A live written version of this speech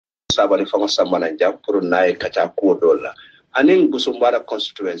sabali fama samana jam pour nae kacha ko dolla anin busumbara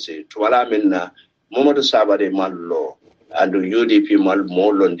constituency to wala minna Mamadou Sabare mallo and UDP mal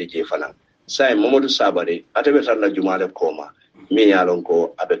molon di jefana sai Mamadou Sabare atabe tan la jumale koma mi yalon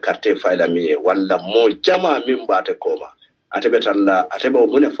ko abe carte fayla mi walla mo jama min bate koma atabe tan la atabe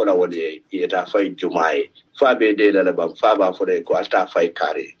mune fola wodi yeta fay jumaay fa be de la bam fa ba fode ko alta fay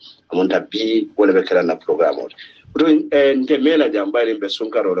kare amonta bi wala be kala na programme do nte mela jambari be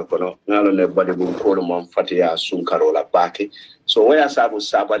sunkaro la kono ngalo ne bade bu ko mo fatiya sunkaro la bake so waya sabu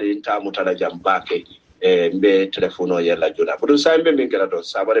sabari ta mutala jambake mbe telefono yella jula budu sambe min kala do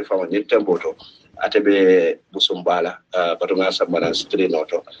sabari fa woni temboto atebe busumbala batu nga sabana street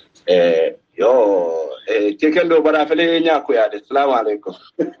noto yo kekendo bara fele nyako yade assalamu alaikum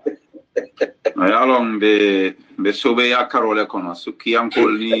ayalong be sobe ya karole kono suki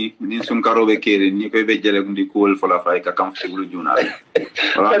ankol ni sunkaro be kere ni ko be jele ndi kol fola fay ka kam fulu juna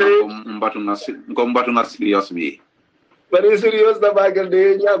wala ko mbatu na serious bi very serious da bagal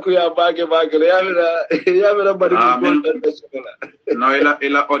de nyako ya bagel ya mera bari ko no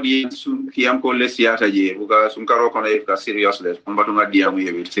ela audience ki ankol le siata je buka sunkaro kono e ka seriousness mbatu na diamu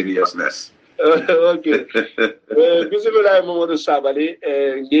ye seriousness okay bismillah Mamadou Sabali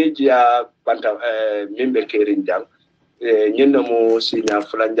ngeja banta mimbe kerin jang nyinna mo sinya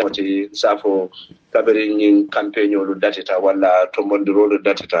fulan jamati safo kabere nyin campaign lu datita wala to mondiro lu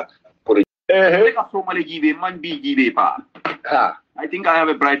datita pour so male gibe man bi gibe pa I think I have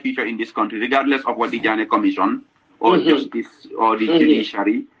a bright future in this country regardless of what the Jane Commission or justice or the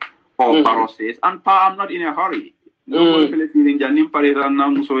judiciary or process and pa I'm not in a hurry. No Philippine janim parira na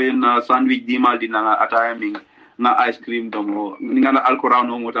muso na sandwich di mal di na atayaming na ice cream domo nga na alquran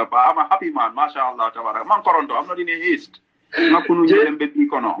no mota pa I'm a happy man mashallah tabara man koronto I'm not in a haste na kunu nyelembe bi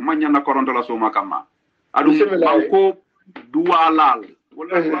kono manya na koronto la soma kama adu ko dualal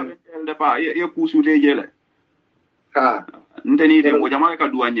wala ko elde pa ye kusu de jele ha nteni de mo jama ka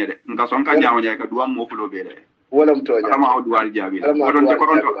duwa nyede nga son ka jama ka duwa mo fulo bele wala mtonya kama o duwal jabi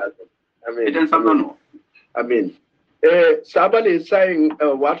koronto amen eten sabno amen Sabali is saying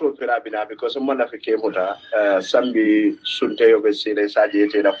what was Pirabina because someone of Kemuta, Sambi Sunte of a Sile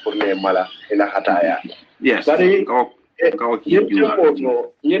Sajete of Purne Mala in a Hataya. Yes, but Yintemboto,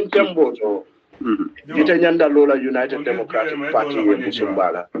 Gitanyanda Lola United Democratic Party in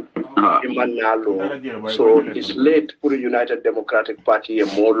Busumbala, Imanalo, so it's late for the United Democratic Party in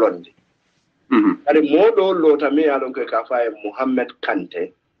Molondi. But the Modo Lotame Alonke Kafa Muhammad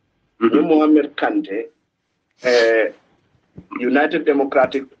Kante, Muhammad Kante. United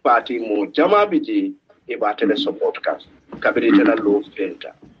Democratic Party mo jama biji e batele support ka kabirite la lo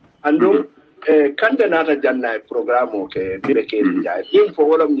fenta andum kande nata janna programme ke bibe ke ja info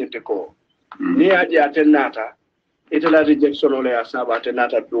wala nyete ko ni aji atenata itala rejection ole asaba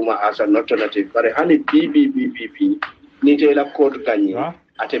atenata duma as an alternative bare hani BBBP ni te la code gagné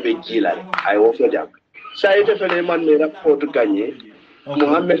atebe jilal ay wo fo jam sa ite fele man ni rapport gagné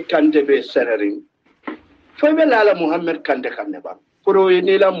Mohamed Kante be senering Febe lala Muhammad Kante Kaneba. Puro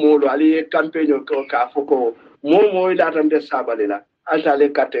inila molo ali campaign ko ka foko mo ila tamde sabalila altale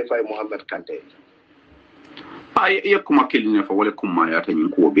kate fay Muhammad Kante. Ay yakuma keline fa wala kuma ya tan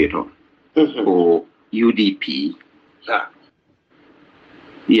ko beto. Ko UDP.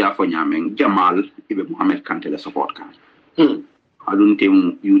 Ya fo nyamen Jamal ibe Muhammad Kante la support kan. Adun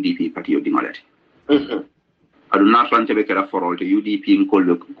tem UDP parti o dingolati. Adun na fante be kala forol to UDP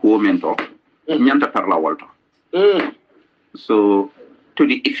ko mento. Nyanta per la volta. So, to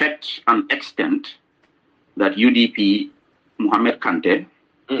the effect and extent that UDP Muhammad Kante,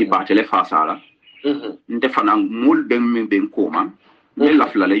 qui batele fasala, ndefana mul ben koma, ne la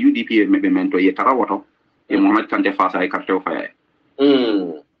flale UDP me mento yetara woto, e Muhammad Kante fasa e carte o faye.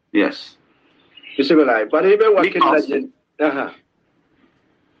 Yes. Bismillah, but even what can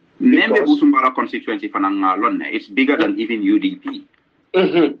Nembe Busumbara constituency fananga lonne, it's bigger than even UDP.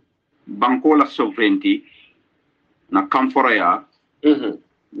 Bankola sovereignty na kamforaya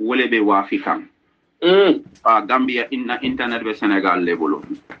wole be wafikan Gambia inna internet be Senegal level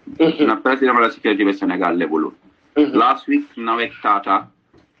na president of the security be Senegal level last week na wek tata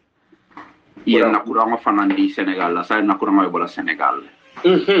na kuranga fanandi Senegal la sa na kuranga bola Senegal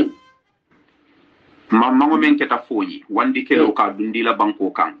mamma men keta foni wandi kelo ka dundila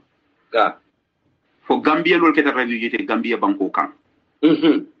banko kan fo Gambia lol keta review Gambia banko kan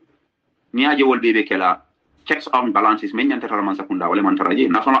ni aje wol bebe kala checks and balances men nyanta tara man sakunda wala man taraje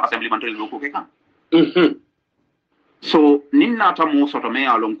national assembly man tele loko ke kan so ninna ta mo soto me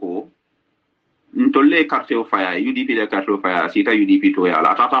alonko ntolle carte o faya UDP le carte o faya sita UDP to ya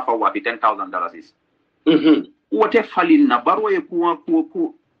la tata fa wa $10,000 wote falin na barwa ye ku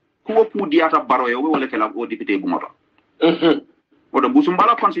ku diata baro yo wala kala o député bu moto odo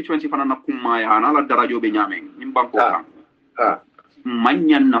busumbala constituency fana na kumma ya na la darajo be nyame nim banko kan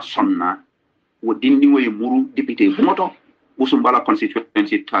manyan na sonna wo dindi woy muru député bu moto busumbala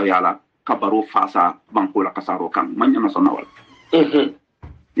constituency tayala kabaro fasa banko la kasaro kan manyan na sonna wala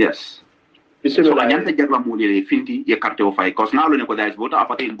yes so la nyanta jarla mo le finti ye carte o fay cause na lo ne ko dais vota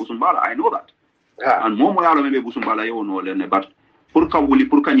apate in busumbala I know that and momo yalo me busumbala yo no le ne but pour ka wuli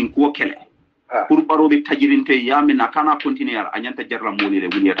pour ka nyin ko kele pour baro be tajirinte yami na kana continuer anyanta jarla mo le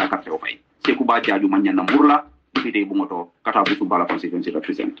wuli ta carte o fay se ku ba jaaju man nyana murla député bu moto kata busumbala constituency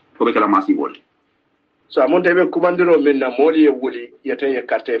represent ko be kala masi wol so amonte be kumandiro men na moli e wuli yete ye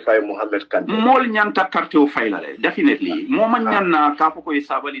carte fay Mohammed Kante mol nyanta carte o fay la le definitely mo man nyanna ka ko e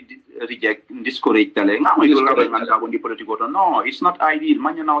sabali reject discourage tale ngamo do la nganda ko di politico to no it's not ideal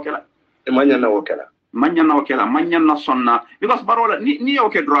man nyana o kala manyana sonna because barola ni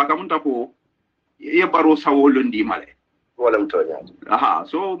okay droit ka munta ko ye baro sawolo ndi male wala mtonya aha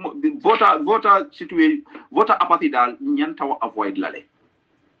so vota situation vota apathy dal nyanta wa avoid lale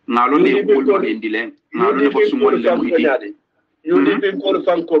ngalo ne ko ndi le ngalo ne ko sumol le muti UDP ko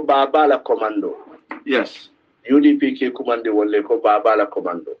fanko babala commando yes UDP ke commande wolle ko babala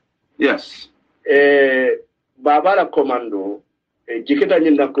commando yes babala commando jikita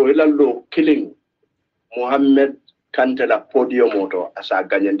nyinda ko ilallo killing Mohammed Kante la podium moto asa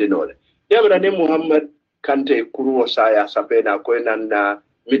ganyande nole yabra ne Mohammed Kante kuruo saya sapena ko na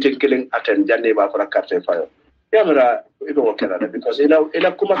meeting killing attend jande ba fara carte fayo yabra ido wakala because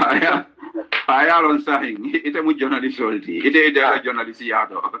ila kuma aya lon sahin ite mu journalist solti ite journalist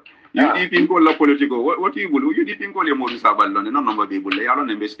yaado UDP ko la politico what you will UDP ko le mo saballo ne non ba be bulle yalo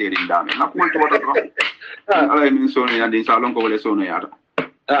ne be steering dame na ko to to ala min sono yande salon ko le sono yaado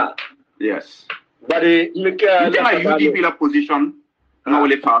yes bari mika UDP la position na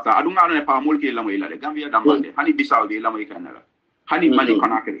wole fata adunga ne pa mulki la moy la Gambia dambande hani bisaw be la moy kanala hani mali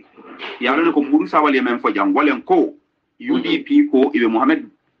konakri yalo ne ko muru sawale men fo jam walen ko UDP ko ibe Mohammed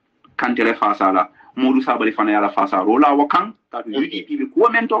Kante le fasa la muru sabali fana yala fasa rola wakan ta UDP be ko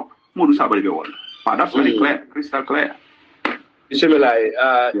mento muru sabali be wol that's very clear crystal clear bismillah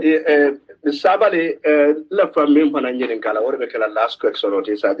sabali la famille fana nyirin kala worbe kala last question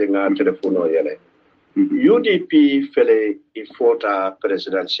oti sa denga telephone o yele UDP fele ifota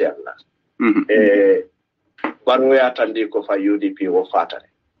presidential la baro ya tandi ko fa UDP wo fatale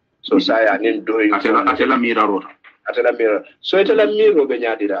so saya nin doing atela mira so itela miro be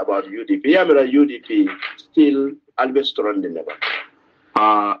nyadira about UDP yamira UDP still always strong in never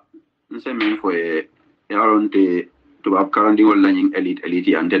nse men ko e yaronte to ab karandi wala nyin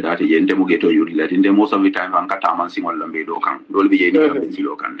elite ante data yende mo geto yuri la tinde most of the time an kata man singol lambe do kan dol be yeni kan be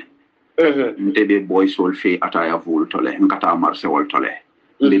silo kan ne nte be boy sol fe ataya vul tole ngata marse wol tole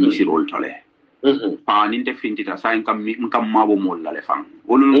be misirol tole ninte fintita sa kam mabo mol la le fam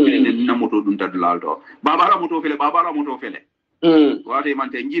wonu ne na moto dun tadlal do babara moto fele wate man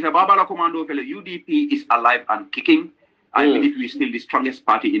te njita babara commando fele UDP is alive and kicking. I believe we still the strongest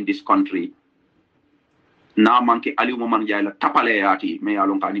party in this country. Na manke ali mo man jayla tapale yati me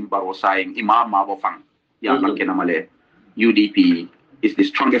yalon kanim baro saying imam mabo fang ya manke namale UDP is the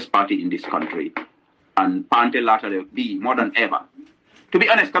strongest party in this country and pante later be more than ever. To be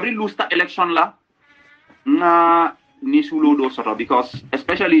honest, kabri lose the election la na ni sulo do soto because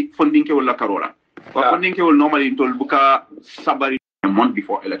especially funding ke wala karola. Funding ke will normally tol buka sabari a month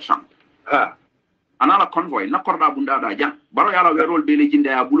before election. Anala convoy na korda bunda da jang baro yala werol be lejinde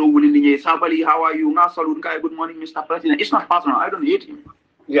ya bulo wuli ni sabali how are you nga salute guy good morning Mr. President. It's not personal, I don't hate him.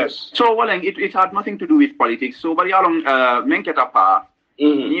 Yes, so well it had nothing to do with politics. So bari yalong menketa pa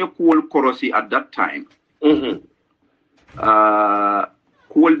ni cool korosi at that time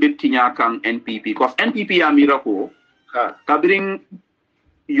cool bit tinya kang NPP because NPP ya miracle kabring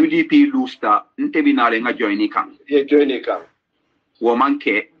UDP lusta ntebinale nga joini kang wo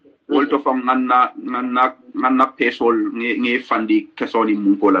manke wolto fam nanna pesol nge fandi kesoni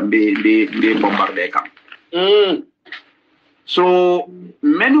munkola be bombarde kam so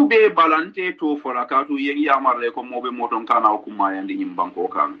menu be balante to fora ka to yen yamarle ko mobe moton kana ko mayandi nyim banko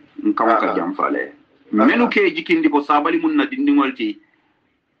kan kam ka jamfale menu ke jikindi ko sabali mun na dindingolti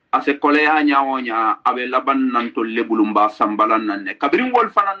ase kole ya nyawonya abe laban nan to lebulumba sambalan nan ne kabirin wol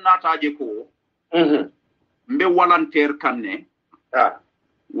fanan nataje ko mbe volontaire kanne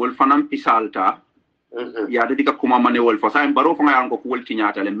wol fanan pisalta ya de dika kuma mane wol fa say baro fa nga ko wol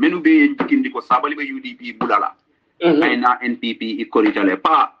tinyata le menu be jikindi ko sabali be UDP bulala ayna NPP ikoritale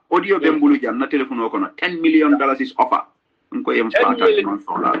pa audio be mbulu jam na telephone ko no $10 million is offer ko yem fata non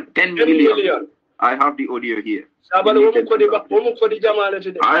sola 10 million I have the audio here. I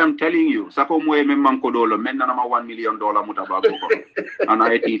am telling you, Sako Moe Manko Dolo, Menama $1 million Mutabago, and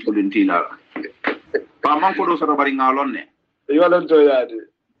I think to Lintila. Pamanko does a alone. You are not doing that.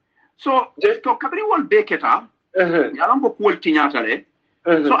 So, just to Cabri will bake it up. Yalango Pool Tinatale.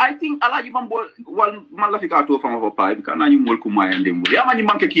 So I think Alaji Mambo, one Malaficato from a pipe, can I Mulkuma and Dimu? Yamani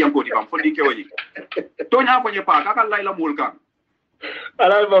Monkey and Podium for the Keway. Don't have on your park, I can Laila Mulkan.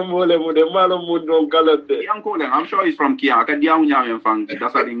 Alamole with a Malamundo Galat. Kiankole, I'm sure he's from Kiaka, Diana and Fang,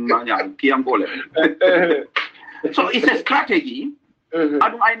 Dasaring Mania, Kiankole. So it's a strategy.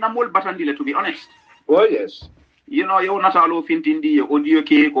 I Namul Batandila, to be honest. Oh, yes. You know, you're not all finting the audio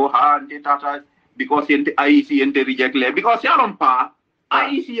cake or hard data because IEC and reject because you're on par.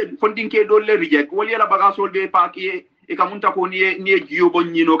 IEC funding K don't reject. Well, you're a bagasol de parky, a camunta near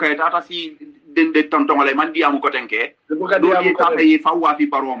Giobonino Kaitata see then the Tontomale Diamukotenke, the Bukadi Fawafi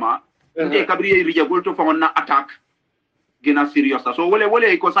Paroma, and they Cabri reject from an attack. Gina serious. So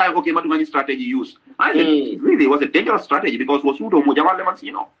because I okay, but many strategy used. I think really was a dangerous strategy because was Udo Mojamale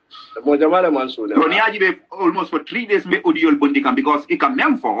Mansino. Mojamale Mansuno. Tony almost for 3 days me audio bondicam because it can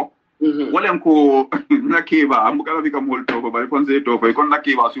mem for Walemko Nakeva, I'm gonna become Molto, but Conceto, for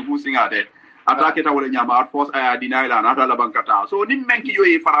Nakeva, Subusing at it. Attack it away Yama, force I denial and Atala Bancata. So didn't make you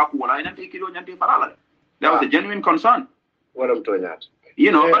a Farakula and take it on Yanti Parala. That was a genuine concern. What I'm doing that.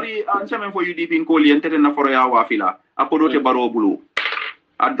 You know, but the answer for you deep in Koli and Tena for a wafila, a Podote Barobulu,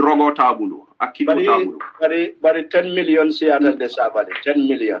 a Drogo Tabulu, a Kilo Tabulu. But 10 million Seattle the Sabbath, 10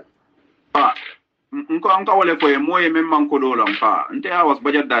 million. Ah, Nkawale for a Moe Memmankodolam, pa, and I was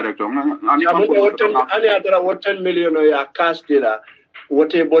budget director. Any other what 10 million or a cast dealer,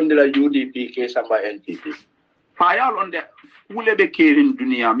 what a bundle UDP case and by NTP. Fire on the Ulebe Kirin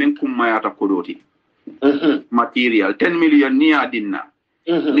Dunia, Menkumayata Kodoti. Material 10 million near dinner.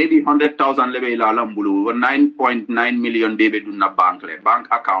 Maybe 100,000 level alambulu, 9.9 million baby dunna bank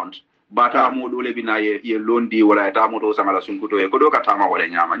account. But I module bina ye loan di wala eta moto samala sunkuto e kodo katama wala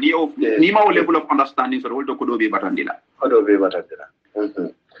nyama. Ni ma level of understanding for all to kodo be batandila. Kodo be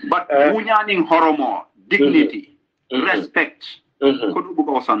batandila. But unyaning horomo, dignity, respect. Kodo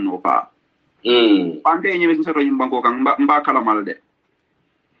buka wasanno pa. Pande nye mesin sero yimbanko kang mba kala malde.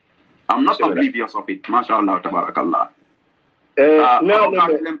 I'm not oblivious of it. Mashallah, tabarakallah. No.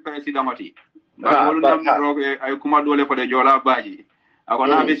 Presidamati. I come dole for the Jola Baji. I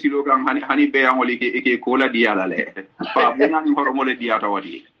want to be looking honey bear only a cola dialale. Pabunan hormone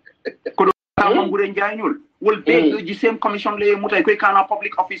diatawadi. Could will pay the same commission lay mutakana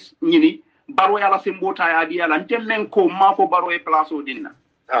public office nini, Baroyala Simbota ideal and 10 men come for Baroe Plazo dinner.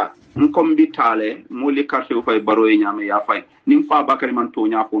 Nkombitale muli karte ufa Baroe nyame ya fai nimfa bakari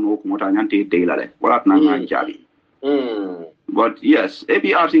mantonya kono kumota nyante delale walat na njali. But yes,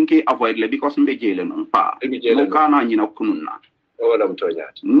 APR think avoid le because mbe jele non pa. Mokana nyina kununa. Wala mtonya.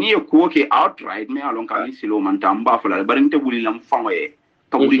 Ni kuoke outright me alon kami silo mantamba fala barinte buli lam fanwe.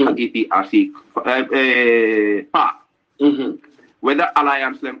 Tabuli ka APRC pa. Whether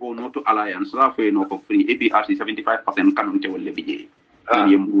alliance or not to alliance, that way no for free. APRC 75% can't tell the BJ.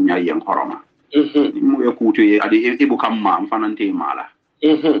 Young horror. Moya Kutu, Ebo Kamma, Fanante Mala.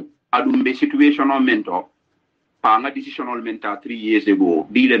 Adumbe situational mentor, Panga decisional mentor 3 years ago,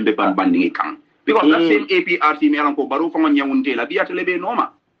 deal and Bepan Banding Kang. Because that same APRC Melanco Baru from Yamuntela, be at Lebe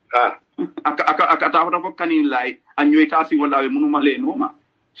Noma. Akatava Canin Lai, and you tassi will have Munumale Noma.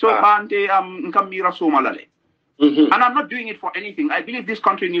 So Pante Kamira Somalale. And I'm not doing it for anything. I believe this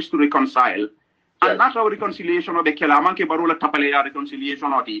country needs to reconcile. And not our reconciliation of the Kelamanke Barola Tapalea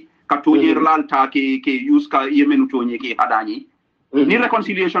reconciliation of the Katuyer Lanta ke Yuska Yemenutonye ke Adani. Ni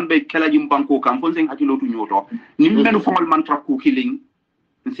reconciliation by Kelajim Banko Camponsing Hatilo to Nyoto. Nimenu formal mantra killing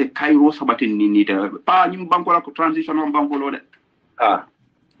and say Cairo Sabatin Ninita. Pa Nim Bankola transition on Bankolode.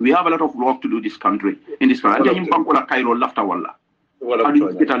 We have a lot of work to do this country. In this country. Bankola Cairo Lafta Walla.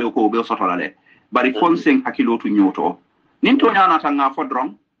 But if one saying Hakilo to Nyoto, Nintonya Natanga for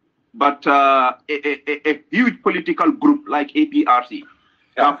drunk. But a huge political group like APRC,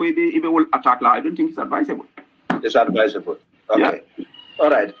 if they will attack, I don't think it's advisable. It's advisable. Okay. Yeah. All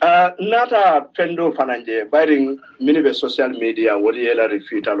right. Not a pendo fananje, but many social media, what you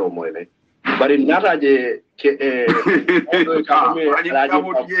refute a lot more. But in Nata,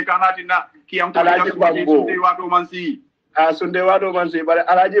 Sundewado Mansi, but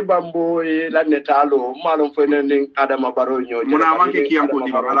Alaji Bambo, Lanetalo, Malum Fenending, Adama Baronio, Munamanki Kiampo,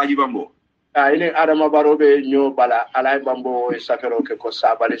 Alaji Bambo. In Adama Barobe, New Bala, Alai Bambo, Sakaroke,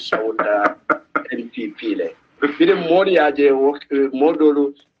 Kosabali, Sounda, NPP. Didn't Moriaje work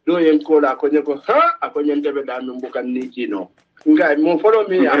Modulu, doing Kola, Koneko, Akonyan Devedan, Bukan Nikino. Guy, more follow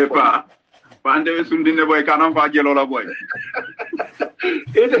me. Pande we sundine boy kanam fa jelola boy.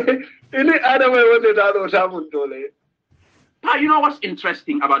 Ini ada way wonde dado samun dole. You know what's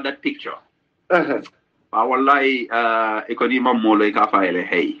interesting about that picture? Wallahi ekonima molo e ka faele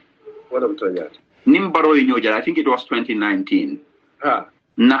hey. What am I Nimbaro inyoja, I think it was 2019.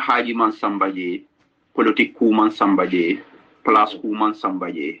 Na haji man sambaje, politique ku man sambaje, place ku man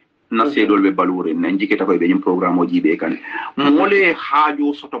sambaje. Na sedol be balure na njiketa ko be nyum programme o jibe kan. Mole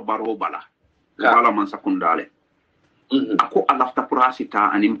hajo soto baro bala. Bala man sakundale. Ako alafta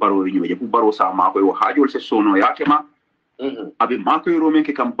purasita anim baro inyoja pu baro sa ma ko yo hajo se sono yakema. Abi mako yoro men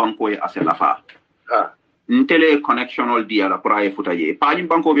ke kam banko e aselafa. Ntele connectional dia la pour ay futaye. Pa nyum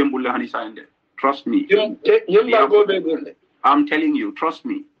banko be mbulle hani sa ende. Trust me. I'm telling you, trust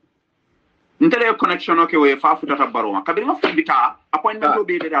me. Ntele connection okay we fa futata baroma. Kabiri ma fubita appointment to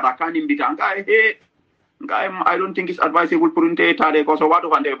be there akani mbita ngai I don't think it's advisable pour nte tade ko so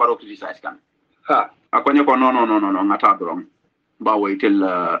wadu vande baro criticize kan. Akonye ko no ngata dron. Ba we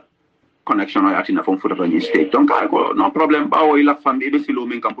tel connection ay atina fon futata ni state. Donc ko no problem ba we la famille be silo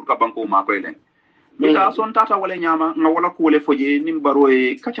min kam pour ka banko ma ko elen. Mita son tata wale nyama nga wala ko wale foje nimbaro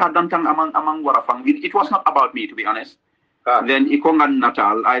e kacha dantang amang wara fang. It was not about me, to be honest. Then ikongan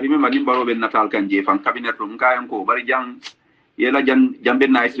Natal, I remember nimbaro ben Natal kanje fang cabinet room kayang ko bari jang yela jambe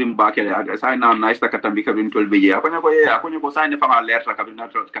nice rim bakele sai na nice ta katambi kabin tol beje akonya ko sai ne fang alert ta kabin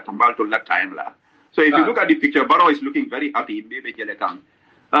katambal to that time la. So if you look at the picture, Baro is looking very happy bebe jele kan.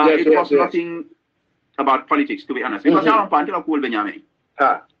 It was nothing about politics, to be honest. Because I don't pantila cool benyame.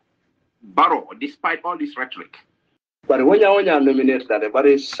 Baro, despite all this rhetoric. But when you nominate that, but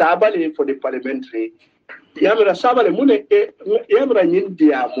it's Sabali for the parliamentary. Yamra Sabali Mune, Yamra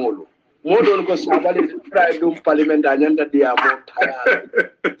India Molo. Model goes Sabali try to parliament and the Diamo Talala.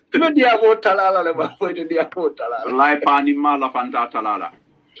 No Diamo Talala, about the Diamo Talala. Like Panimala Fanta Talala.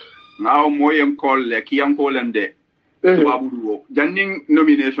 Now Moyam call Kiam Polende. Janning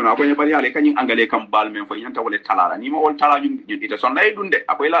nomination apo nyabari ale kanyi angale kam balmen fo nyanta wala talala ni mo wol tala ñu ita son lay dunde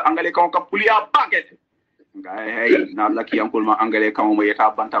apo la angale kam ka pulia packet ngay hey na la ki ankol ma angale kam mo yeta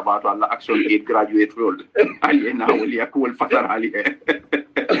banta bato alla action aid graduate role ali na woli akol fatar ali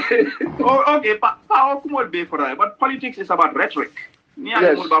okay pa o kumol be for but politics is about rhetoric ni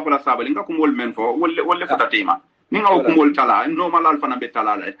ale mo ba fala sabali nga kumol men fo wolle fota tema ni nga kumol tala no malal fana be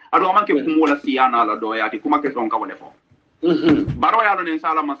talala ado manke kumola siana la do yati kuma ke son ka wole fo Baro yalo nen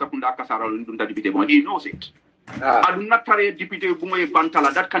sala masakunda kasara ndunda dipite bon he knows it. Adu natare dipite bumoy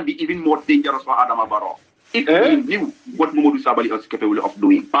bantala that can be even more dangerous for Adama Baro. If he knew what Momodu Sabali was capable of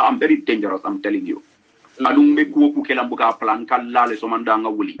doing, I'm very dangerous, I'm telling you. Adu mbeku ku kelambuka plan kalale somandanga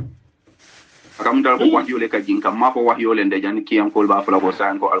wuli. Akamda ko wahyo le kajinka mafo wahyo le ndejani kiyam ko ba fala ko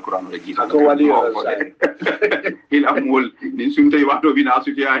san ko alquran le jita. Ko wali ila mol nin sunte wado bina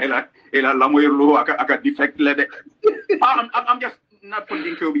sutia ela la moyerlo aka defect le de. I'm just not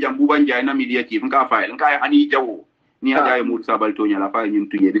putting ko bi jambu banja na media chief nka file nka hani jawo ni ajaye Modu Sabali to nyala fa nyum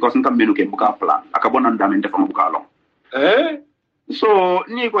tuye because nka menu ke buka plan aka bonan damen defa buka long. So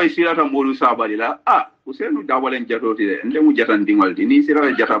ni ko isirata Modu Sabali la usenu dawalen jatoti de ndemu jatan dingol di ni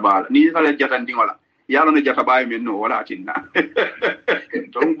sira jata bala ni sala jatan dingola yalo ne jata baye men no wala atinna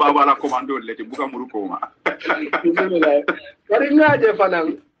donc baba la commando leti buka muru koma bari ngaje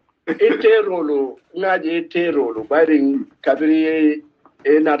fanan ngaje terolo bari kabiri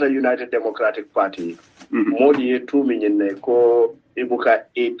nata United Democratic Party modi 2 minne ko ibuka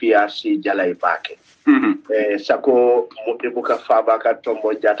APRC jalay bake sako ibuka fabaka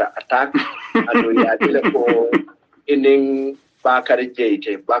tombo jata attack ado ya dile ko inin bakari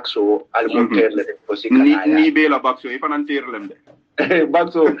jeite bakso almonter le ko sikana ni be la bakso e fananter lemde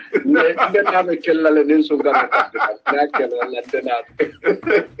bakso ne na be kellale nin so gana na kellale dana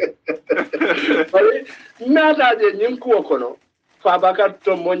bari nata je nin ko kono fabaka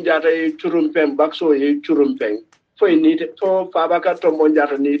tombo jata e churumpem bakso e churumpem foi ni to fabaka tombo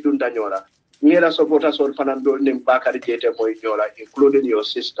jata ni dunda nyora Ngira supporters on Fanando nim Bakari Jete Moy Nyola, including your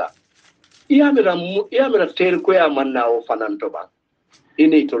sister. Iamira tel kwea manna o Fanantoba.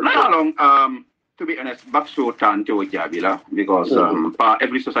 In it to be honest, Bakso Tante o Jabila, because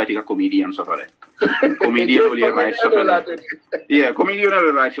every society a comedian sort comedian only right yeah, comedian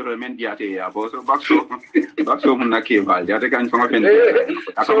only right sort of men diate ya boss Bakso munna ke val diate kan fama fen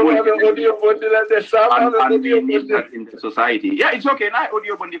in the society. Yeah, it's okay. Na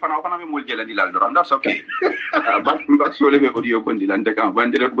audio bondi fana me mol jela dilal doram, that's okay. But Bakso le audio bondi lande kam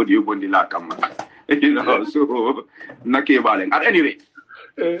bandere audio bondi la kam. You know, so na ke valen. At any rate,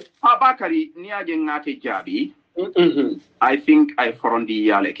 Bakari niaje ngate jabi. I think I forundi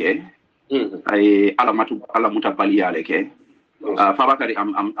yaleke. I alamuta bali yaleke. Fabakary,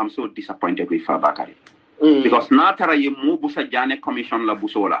 I'm so disappointed with Fabakary. Because natara ye mo busa Jane Commission la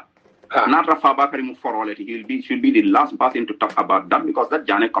busola. Natra Fabakary mu foroleti. Should be the last person to talk about that because that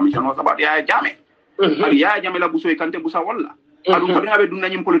Jane Commission was about Yaya Jammeh. And Yaya Jammeh la buso ekante busa walla. Adu kabina be dunna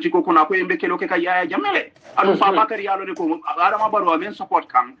nyim politiko kuna ko embe kelo ke ka Yaya Jammeh. Adu Fabakary yalo ne ko Adama Barrow men support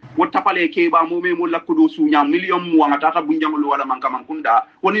kan wotta pale ke ba mo me mo lakkudo sunya million mu wanga tata bunjangolo wala manka mankunda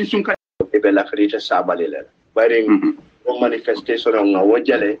woni sunka e be la ferita sabale le bari o manifestation on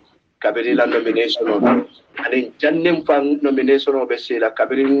wojale kabiri la nomination on ani jannem fan nomination o be sila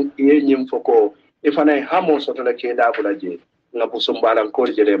kabiri ye nyim foko e fana hamo soto la ke da bula je na busumbalan ko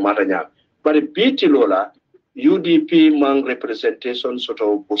jere matanya bari biti lola UDP mang representation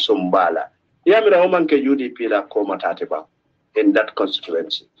soto busumbala yamira o manke UDP la ko matate ba in that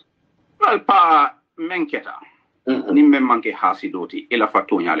constituency. Well, pa menketa ni memmanke hasidoti ila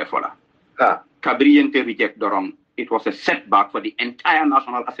fatonya le fola. Kabriyente reject dorong. It was a setback for the entire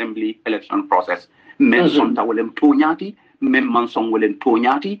National Assembly election process. Men sonta wolem tonyati, men mansong wolem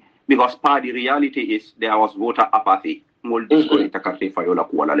tonyati, because the reality is there was voter apathy. Mol disco itakarte fayola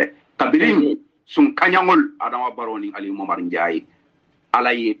kuwala le. Kabirin sun kanyangol Adama Barrow ni Ali Momar Njai.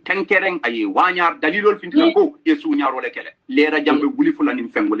 Alaye tenkereng aye wanyar dalilol fintita ko yesu nyaro le kele. Lera jambe wuli fulani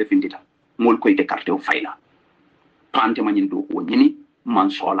mfengole fintita. Mol ko itakarte o fayla. Pante manyindo ko nyini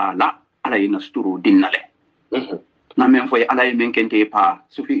mansola la alaye nasturo dinnale. Na men foy alaye men kente pa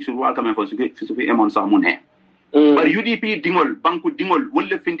sufi wal kamen fo sufi emon sa mune bar UDP dingol banku dingol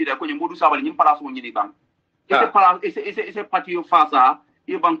wolle findida ko nyodu sabal nyim place mo nyini bank ese parti yo fasa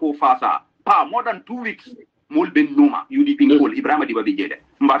e banko fasa pa more than 2 weeks mol ben noma UDP ngol Ibrahima Diba bi jede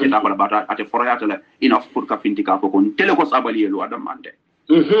mbate ta bala bata ate foroyata la enough pour ka findika ko kon tele ko sabali lo adamante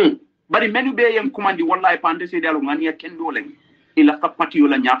bari menu be yem kumandi wallahi pande se dalu ngani ya kendo len ila ta parti yo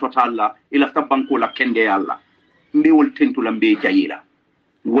la nyato talla ila ta banko la kende yalla mbewol tentula mbe jayila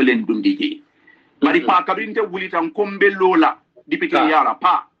wolen dundiji bari pa kabrinte wulitan kombe lola député yala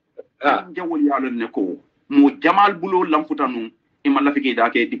pa jawol yala ne ko mo jamal bulo lamfutanu imalla fike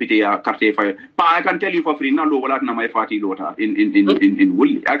dake député ya carte fa pa I can tell you for free na lo wala na may fati lota in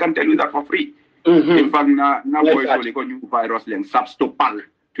wuli I can tell you that for free in fact na boy so ko ñu virus len subs to pal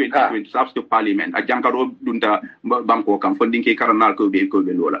 2020 subs to parliament a jankaro dunta banko kam funding ke karanal ko be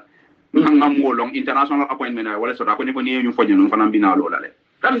lola ngam long international appointment wala so da ko ne ko ni ñu foñu fanam bina lola le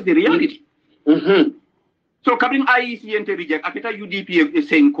that is the reality so kabring IEC ente reject akita UDP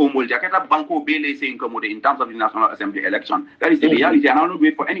saying komol akita banko bele saying komode in terms of the National Assembly election that is the reality and I will not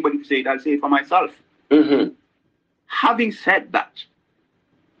wait for anybody to say it. I'll say it for myself. Having said that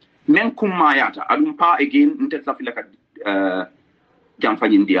men kumayata adumpa again ntetsa filaka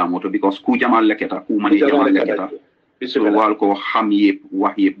jamfanyin diamoto because ku jamal leketa ku mani jamal leketa so wal ko xam yep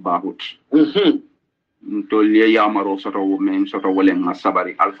wax yep bahut to le yamaro soto men soto wolen na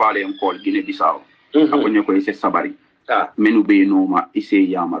sabari alfa le ko Guinea Bissau akonyo ko ise sabari menu be noma ise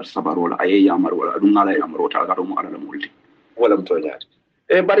yamar sabarola aye yamar wala dum ngala yamaro ta gato mo ala multi wala mto nyaati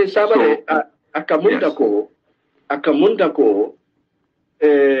e bari sabari akamunda ko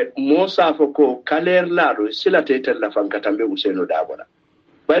mo safo ko kaler lado sila tetel la fankatambe Useno Dabola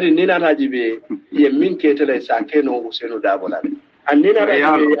bari nina rajibe ye min ketele sa keno Useno Dabola anina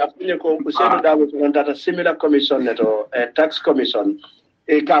rajibe afunye ko Useno Dabola on data similar commission neto tax commission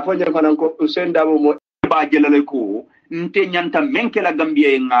e ka fonye fanan ko Useno Dabo mo ba jelale ko nte nyanta menkela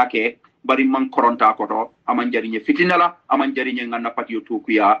Gambia ngake bari man koronta ko to aman jariñe fitinala aman jariñe ngana patio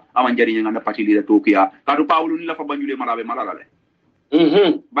tokuya aman jariñe ngana patili tokuya kadu pawlu ni la fa bañule malabe malalale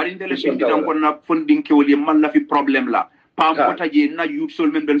bari ndele findi tan ko na funding ke woli man la fi problème la pam ko taji na youth sol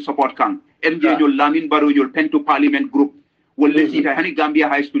men ben support kan mj ñol lamin baro ñol pento parliament group wolle sita hani Gambia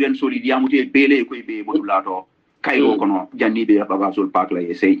high student solidiamute bele ko be bodulato kayro kono jannibe baba sol pak la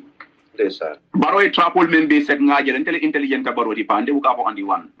yesey baro e trapol men be set ngaaje intelligent ka baro di pande bu ka fo andi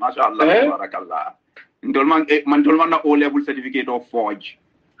wan masha Allah barakallah ndol man na O level certificate of forge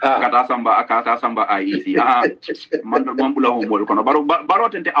kata samba IEC man bula ho mol kono baro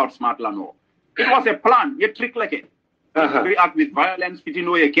tente outsmart la no it was a plan ye trick like it react with violence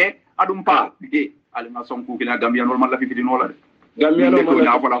fitino ye ke adum pa alima sonku kila Gambia normal la fitino la Gambia normal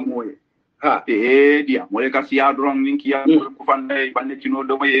la fala moye dia mo ka siya drong ninki ya ko fande bande tino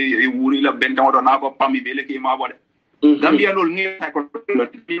do e wuri la benta do na ko pami bele ke ma bode Gambia lol ni ko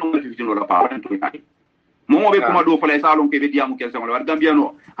fitino la pa mo be kuma do fala salon ke be diamu kel sama war Gambia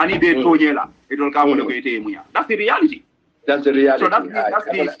no hani be toñela e dol ka wala ko ete muya that's the reality so that's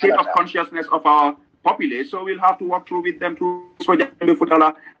the state of consciousness of our populace so we'll have to walk through with them to so jambe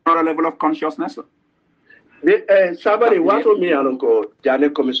futala another level of consciousness sabari wato mi alon ko Jane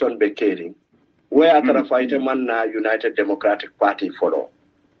commission be kering where atara fight man na United Democratic Party follow.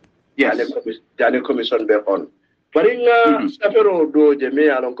 Yes. Jane commission be on. Baringa safero do je me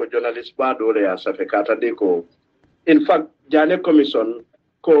alon ko journalist ba do le ya safe kata de ko. In fact, Jane commission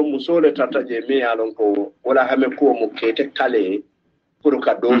ko musole tata je me alon ko wala hame ko mu kete kale pour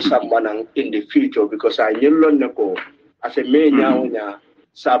ka do sambanan in the future because I nyellon ne ko as a me nyaonya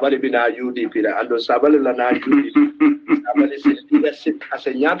sabali bina UDP la ando sabali la na UDP sabali leadership as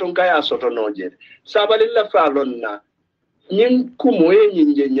a nyaton kaya soto noje sabali la falon na nyin kumoye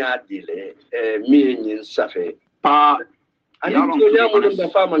nyinje nyadile mi nyin safe pa ani to nyamu dum da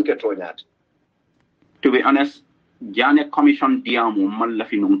faman ke to nyati. To be honest, Jane commission diamu man la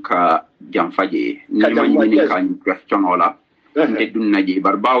finunka jamfaje ni ma nyini kan question ola nde dunnaji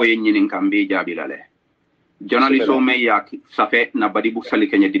barbawo nyini kan be jabilale journalist o me yak safe na badibu sali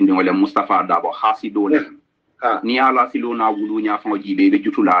kenya dindi wala Mustafa Dabo hasi dole ni ala silo na wulu nya fa jibe be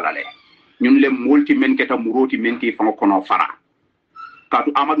jutula lale ñun le multi men keta muroti men ki fa kono fara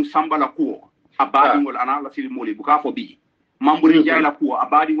katu Amadou Samba la ko abadi ngol ana la sil moli buka fo bi mamburi jay la ko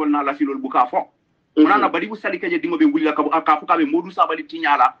abadi ngol na la silol buka fo munana badibu sali kenya dingo be wulila ka fu ka be Modou Sabali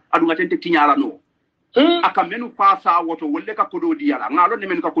tinyala adu ngatente tinyala no aka menu pasa woto wolle ka kodo diala ngalo ne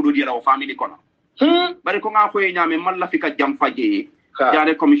menu ka kodo diala o family kono bari ko nga koy ñame man la fi ka jam faje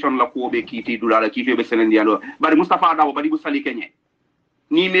Jane commission la ko be kiti dulala kiti be senen dialo bari Mustafa Dabo badi bu sali kenye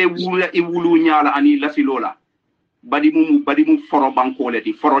ni me wula e wulu ñala ani la si lola badi mu foro bankole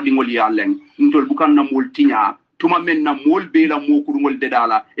di foro dingol yalen ntol bukan na mol tinya tuma men na mol be la mo ko ngol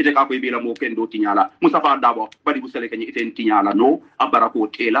dedala ete ka koy be la mo kendo tinyala Mustafa Dabo badi bu sali kenye eten tinyala no abarako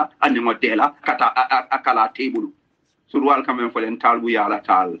tela ande mo dela kata akala tebulu surwal kamen folen talbu yala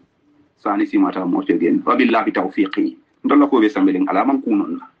tal sani simata mo tegen wabillahi tawfiqi ndolla ko be sambelin ala man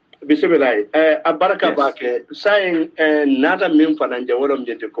kunon bismillah abaraka bake sayin nata min fananje wolom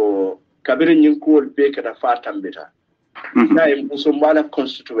jete ko kabiri nyin ko be kada fatambita sayin busumbala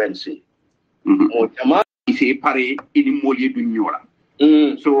constituency mo jama isi pare ini molye du nyola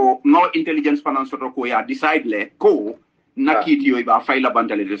so no intelligence finance ko ya decide le ko nakiti yo ba fayla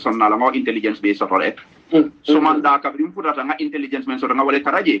bandale de sonnala no intelligence be sotole so man da kabri mfutata nga intelligence men so nga wala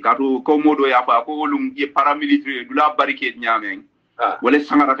taraje kato ko modo ya fa ko lum ye paramilitary dula barricade nyamen wala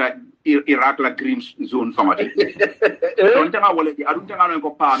sangarata Iraq la green zone famati don tanga wala di adun tanga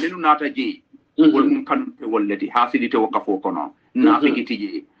ko pa menu nata je wol mum kan te wolleti hasidite wakafo kono na fikiti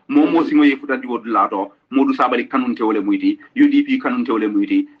je momo singo ye futandi wodula to Modou Sabali kanunte wole muyti UDP kanunte wole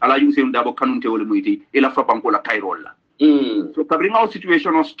muyti ala Yusuf Dabo kanunte wole muyti ila frapanko la kayrol la so kabri nga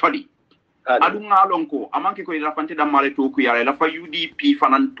situation of study adu ngalon ko amanke ko ila fante damale to ku yala la fa UDP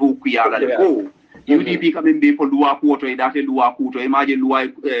fanan to ku yala le ko UDP kamen be ko luwa ko to e date luwa ko to e maje luwa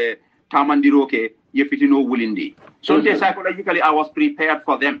tamandiro ke yefitino wulindi so psychologically I was prepared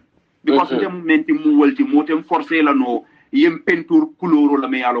for them because them menti mu wolti motem forcer la no yem peinture couleur la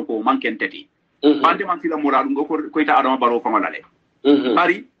me yalo ko manken tati bande man sila moral ngo ko ita adama baro fa malale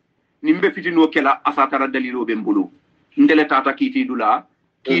bari nimbe fitino kela asatara dalilo be mbulu ndele tata kiti dula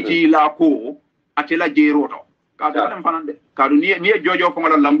kiti la ko atela jeroto ka dem fanande kadu ni jojo ko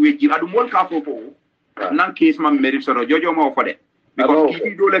ngala language adu mol ka fofo nan case man merit so jojo mo fode because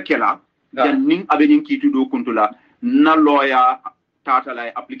kiti dole kela dan ning abenin kiti do kuntula na lawyer tata la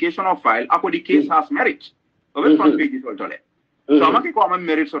application of file ako the case has merit over front page is tole so amaki ko man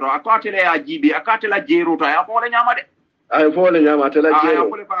merit so akatela ya jibi akatela jeroto ya fole nyama de ay fole nyama tela jero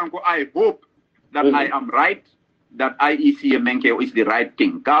fole fanko I hope that I am right that IEC menke is the right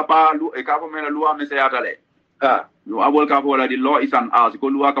thing. Kapa mena lua me sayatale. No abol kapa wala the law is an as ko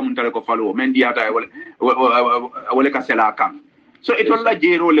lua kamuntale ko follow men diata wala ka sela kan. So it wala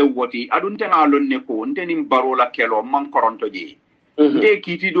jero le woti adunte ngalon ne ko nteni barola kelo man koronto je. Nde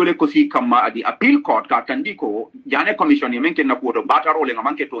kiti dole ko si kama adi appeal court ka tandiko jane commission menke na ko to bataro le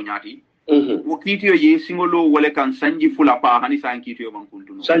ngamanke to nyati. Wo kitiyo ye singolo wale kan sanji fula pa hani sa kitiyo man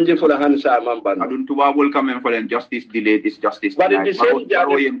kuntuno sanji fula hani sa man ban adun tubabol kamen folen justice delayed is justice but the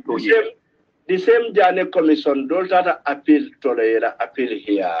same jane commission dol tata appeal tolera appeal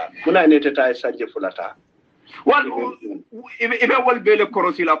here muna ne tata sanji fula ta wal ibe wal bele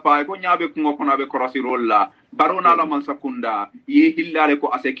korosi la pa ko nyaabe ko ko nabe korosi rolla barona la man sakunda ye hillale ko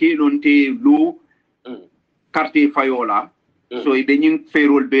aseke lonte lo carte fayola so ibe nying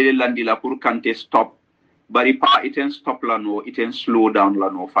ferol bele landi la pour kante stop bari pa iten stop la no iten slow down la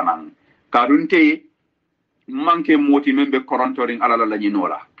no fanan karunte manke moti membe korontoring ala la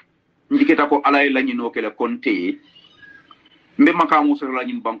nyinola ndiketa ko ala la nyino kele konte mbe maka musoro la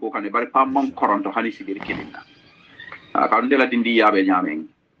nyin banko kane bari pa man koronto hani sigir kelinna karunte la dindi yabe nyamen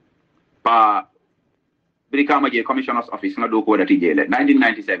pa brikama je commissioner's office na do ko dati jele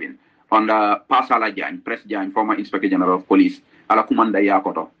 1997 under Pasala Jan, Press Jan, former Inspector General of Police, ala kumanda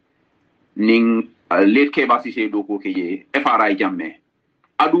yakoto. Ning late kebasi se doko keye FRI jamme.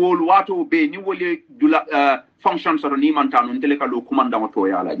 Aduol wato be ni wole dula functions or ni mantano nteleka lo kumanda moto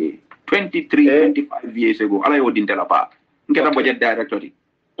ya ala je. 25 years ago, ala yo dintela pa. Nketa budget director.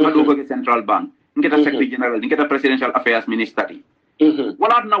 Adugo ke Central Bank. Nketa Secretary General, nketa Presidential Affairs Minister.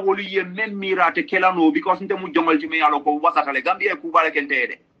 Wala na wolu ye men mirate kelano because nte mu jongal ci me yalo ko wasatale Gambia ku bare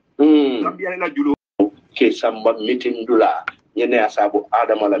kentede. Gambia la julo ke samba meeting dula nyene asabu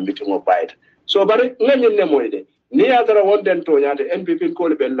adama la meeting o bayta. So bare ngani ne moyde ni adara wonden to nyaade NPP ko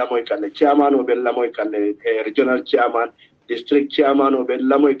le bella moy kanne chairman o bella moy kanne regional chairman district chairman o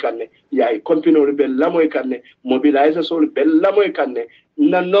bella moy kanne yaay company o bella moy kanne mobilizer so bella moy kanne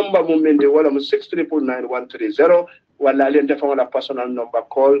na number mo mende wala mo 6399130 wala len defa wala personal number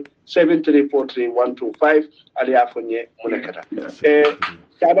call 7343125 ali afonye munekata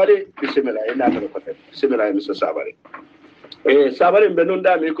sabari bismillah ina ta ko bismillah Mr. Sabari sabari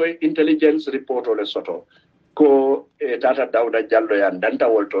benunda mi ko intelligence report o le soto ko data Dauda Jallo yan danta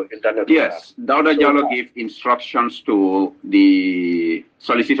wolto internet. Yes, Dauda Jallo gave instructions to the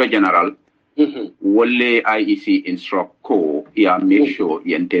Solicitor General. Wole IEC instruct ko ya make sure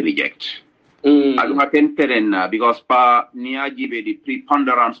yente reject. Aluma tenteren because pa niajibe the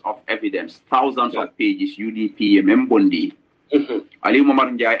preponderance of evidence, thousands of pages UDP membondi. Ali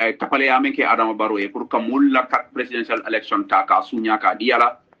Momar Njai ay tapale amenke Adama Barrow e pour kamulla presidential election taka sunyaka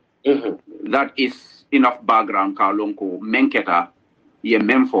diala. That is enough background ka lonko menketa ye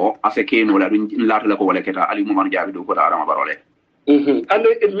memfo asekeno la latla ko waleketa Ali Momar Njai do ko Adama Barrow le. And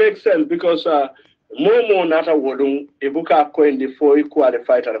it makes sense because Momo nata wodung ibuka ko indi foi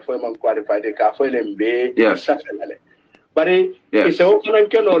qualified and foi man qualified ka foi lembe safelale. But it's a open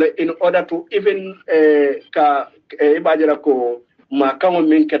kenole in order to even ka ibajira ko makamo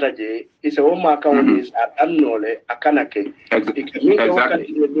min ketaje is a makamo is annole akanake.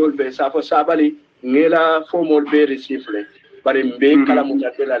 Exactly. Dolbe safo sabali ngela formal be receivle. But in being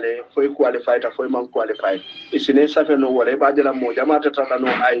Kalamutatele, foi qualified, foi man qualified. It's in a safe no whatever Bajala Mojamata no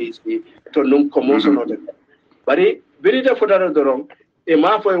IEC to num commotion of them. But it very the footer of the wrong. A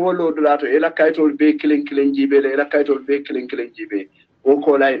ma for a wall lato, Ela Kaito be killing Jibe, Ela Kaito be killing Jibe,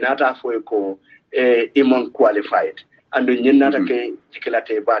 Okola Nata for a co, Imon qualified. And the Yenatake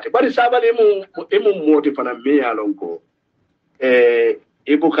Tikilate Bati. But it's Abadimu motive and a mea longo.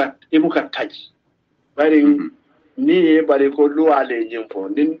 Ibuka touch. Writing. Ni bari ko luale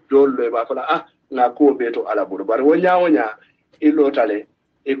nyimpo nin dole ba fala na ko beto ala buru bari wonya ilotale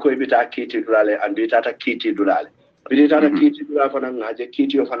e ko bita kiti durale andi tata kiti durale bidi tata kiti dura fana ngaje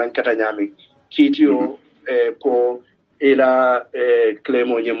kiti o fana kata nyami kiti o ko ila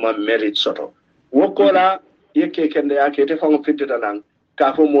claimo nyima merit soto wokola yeke kende yake te fango fitita nan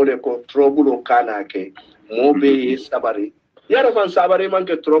ka fo mode ko trouble kana ke mobe sabari yara fan sabari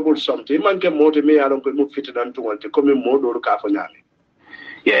manke trouble something manke mode me alon ko mu fitidan to wonte comme modo ka fo nyame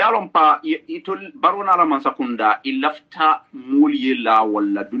alon pa itul barona la man sakunda ilafta muliye la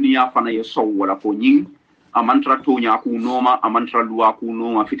wala dunia fana ye so wala ko nyin amantra to nya ku noma amantra luwa ku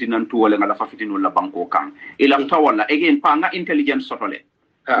noma fitinan to wala ngala fa fitino la banko kan ilafta wala again pa nga intelligence sotole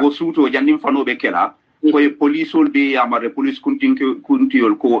go suto jandim fano be kela ko police ol be amare police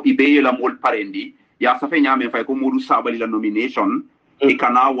kuntiol ko ibe la mol parendi ya safe nyame fay ko modu sabali la nomination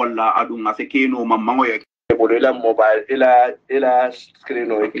ikana wala adunga sekeno mamango ya ila mobile ila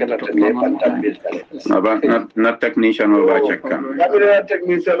screen o ikata tele pantambil tale na technician o ba check kan na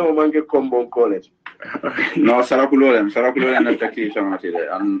technician o mangi combo college no sarakulo na technician atile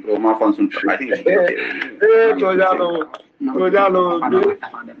an o ma fansun I think to jalo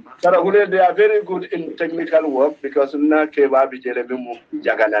sarakulo they are very good in technical work because na ke ba bi jere mu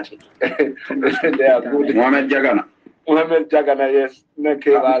jaganati they are good Mohamed Jagana, yes, you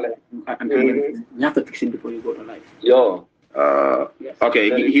have to fix it before you go to live. Yo. Yes.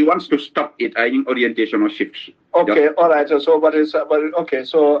 Okay, he wants to stop it. I think orientation or shift. Okay, all right. So, but okay.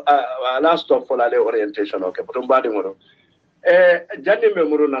 So, last stop for the orientation. Okay, but umbadi moro. Jani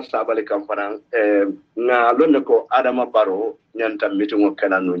memuru na sabali kampana. Na loneko Adama Barrow nyanta meeting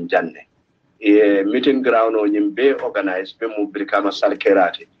okela nunjane. Meeting ground o nyimbe organize be mu brikama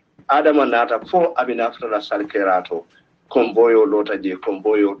salkerati. Adama nata fo abinafta la salkerato komboyo lota je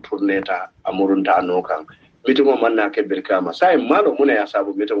komboyo tourneta amurunta anokan mitimo manna ke birkama sai malo muna ya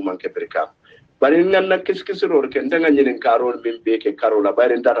sabu mitimo man ke birkama bari nganna kiskisiro ke ndanga nyinin karol min be ke karola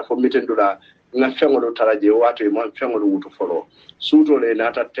bari ndata fo mitendula nga fengolo taraje wato mo fengolo wutu folo suto le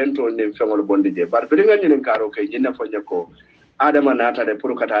nata tento ne fengolo bondi je bari bi nga nyinin karo ke nyina fo nyako Adama nata de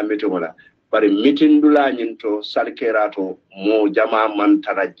pour kata mitimo la bari mitindula nyinto salkerato mo jama man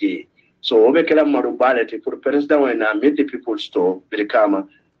taraje so obe kala maru balati pour president wena meet the people store birkama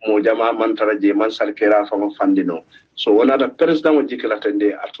mo jama man taraje man salkera fa fandino so wona da president o jikala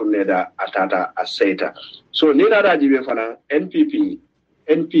tende atuneda atata aseta so ni na raji be fana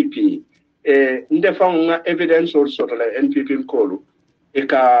NPP ndefanga evidence or sort of NPP kolu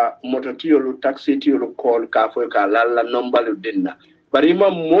eka mototiyolu taxi tiyolu call ka fo ka lalla number dinna bari ma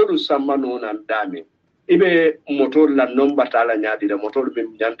modu samano na dame ibe motor la number tala nyaadi da motor be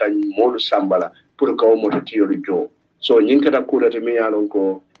nyanta modu sambala pour ka mototiyolu jo so nyinkata kulate mi yalon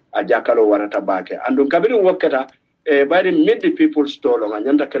ko a jakalo warata bake andon kabiri wakata bari mid the people stolo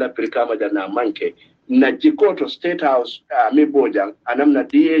nyanta kala pirkama jana manke na jikoto state house mi bojang anamna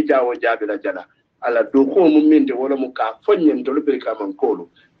die jawo jabila jana ala doko mu minde wala mu ka fonyen to birkama kolo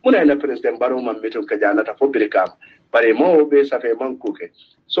muna ina president baro man meton ka jana ta fo birkama bare mo be safe man kuke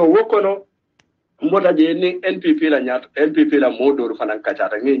so wokono mbota je ni NPP la nyat NPP la modor fanan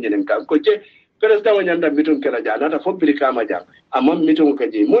kacata ngi nyinen kan ko je president o nyanda meton kala jana ta fo birkama jang amma meton ka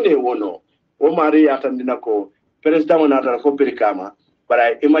je mune wono o mari atandina ko president o nata fo birkama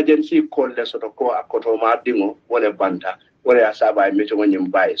bara emergency call le soto ko akoto ma dingo wala banta wala asaba e meto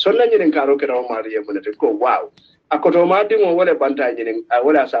ngim bay so na nyen karo ke raw mari yebunete ko wow akoto ma dingo wala banta nyen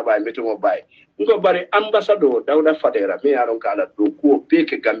wala asaba e meto ngo bay ngo bari ambassador Dawda Fadera me yaron kala do ko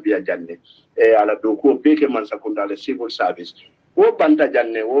peke Gambia janne ala do ko peke man sakundale civil service wo banta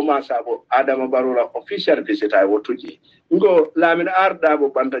janne wo ma sabo Adama Barola official visit ay wotuji ngo lamin arda bo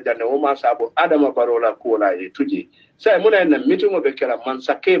banta janne wo ma sabo Adama Barola ko la e tuji sai muna na meeting be kala man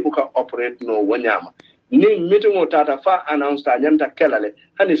sake buka operate no wanyama ni meeting o tata fa announce ta nyanta kelale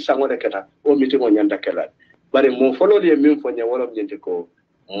hani sangole keta o meeting o nyanta kelale bari mo follow le min fo nya wala nyente ko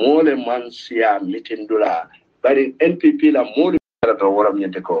mole man sia meeting dula bari NPP la mole to wala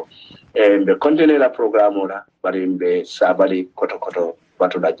nyente ko be continue la programme la bari be sabali koto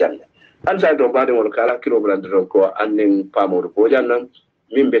batu da janne ansa do bade wol kala kilo brandro ko annen pamor bojannan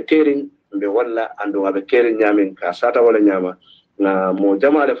min be terin be walla ando abe terin nyamin ka sata wala nyama na mo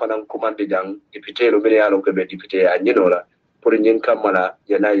jamaale fanan commande jang député lo be yalo ko be député a nyinola pour nyin kamala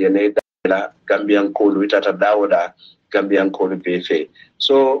yana la Gambian ko lu tata dawoda Gambian ko lu be fe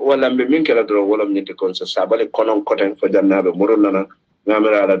so wala be min kala do wala nyiti kon so sabale konon koten fo jannabe murunana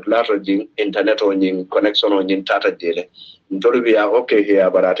ngamira la lato jing internet o nyin connection o nyin tata dele ndoro biya okay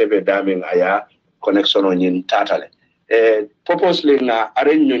here barate be damin aya connection o nyin tatale purposely nga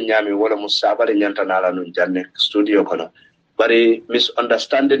aren nyun nyami wala musabale nyanta nala nun janne studio kono bari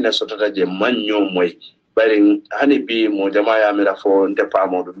misunderstanding na sotata je manyo moy bari hani bi mo jama ya mira fo ndepa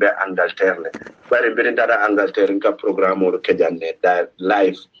mo be Angleterre bari be dara Angleterre ka programme o ke janne da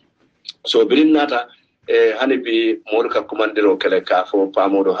live so birin nata hani bi mo ka commandero kele ka fo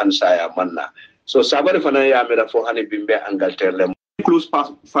pamodo hansa ya manna so sabari fana ya mira fo hani bi be Angleterre close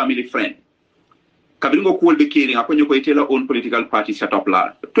family friend kabingo ko wolbe kering akonyo ko itela own political party set up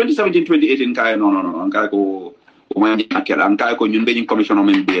la 2017 2018 kay no kay ko umani akela kay ko nyun benin commission o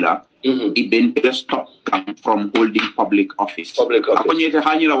men bela iben stop come from holding public office akonyo ite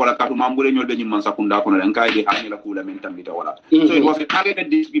hanyila wala katu mambule nyol benin man sakunda kono kay de hanyila kula men tambita wala so it was a targeted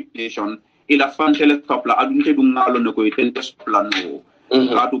discrimination ila fantele stop la adunte dum ngalo ne ko itela stop la no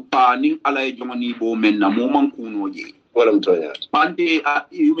katu pani ala e jomani bo men na mo man kuno je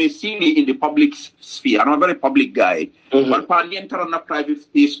you may see me in the public sphere. I'm a very public guy. But Pandi entara na private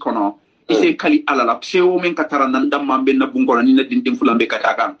space kono. Ise kali alala. Se o men katara nanda mambe na bungora nina dinding fulambe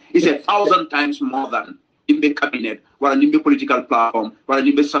katakan. It's 1,000 times more than in the cabinet, wala nimbe political platform, wala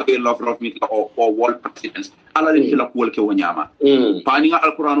nimbe survey love meet or world presidents. Ala den hila kuwal ke wanyama. Pandi nga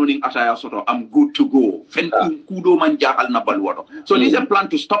Al-Qur'ano ning ataya soto. I'm good to go. Fen kudo man jahal na balwato. So this is a plan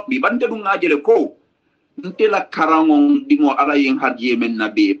to stop me. But nte dunga jele ko. Ntela karangon dingo ala yen hadje men na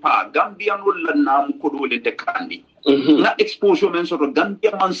be pa Gambia no la nam ko do le de kandi na exposure men so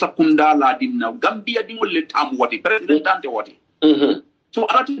Gambia man sakunda la dinna Gambia dingo le tam wati president ante wati so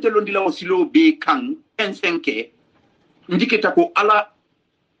ala telo ndila wasilo be kan ensenke ndiketa ko ala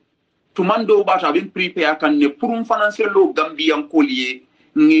tumando bata bin prepare kan ne pour financier lo Gambian collier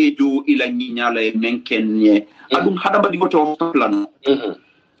ngedo ila nyinyala e menkenye adum hadaba dingo to plan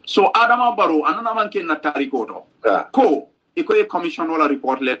so Adama Barrow anana manke na tarikoto ko iko e commission wala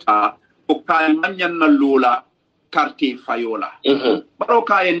report letter o kay manyan na lola carte fayola Barrow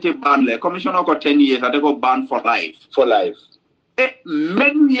kayente ban le commission ko 10 years ade ko ban for life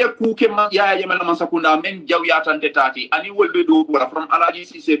men ye kuke ma ya yemela masakunda men jaw yatante tati ani wolbe do wala from Alaji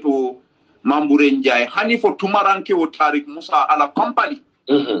Cissé to Mambure Njai hani fo tumaranke o Tarik Musa ala company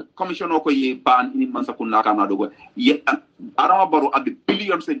commission ko ye ban ni man sakuna kana dogo ye Adama Barrow abi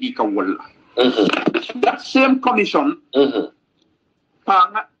billions e di ka wala that same commission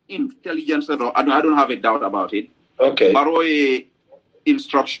pa intelligence, I don't have a doubt about it. Okay. Baroy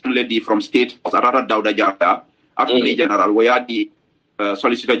instruction lady from state, Sarara Dauda Jata, Attorney General, where the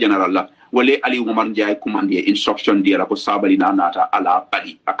Solicitor General, Wale Ali Woman Jai Kumandi instruction dear ko Sabali Nata ala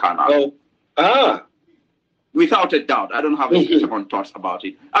Padi Akana. Oh. Without a doubt, I don't have a second thoughts about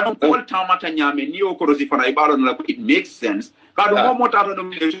it. I don't call Tamata Nyame, Neo Korosifana Ibaron, it makes sense. I don't want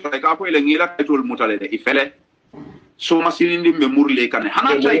to like Apoelangila, I told Mutale, Ifele. So Masilindi Memurle can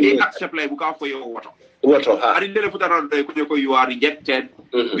Hanacha accept like Buka for your water. I didn't put around you are rejected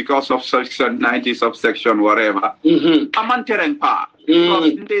because of section 90 subsection whatever. Amantereng pa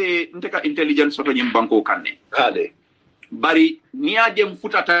because they take intelligence sort of in banko kane. Hade. Bari niya jem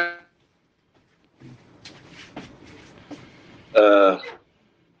futata.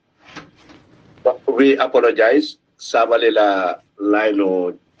 We apologize. Sabalela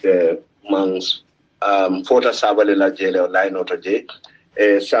Lino Mangs Fota Sabalela Jele Lino to J.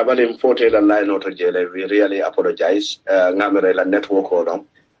 Sabalim Forte and Lino to Jele. We really apologize. Namerela network or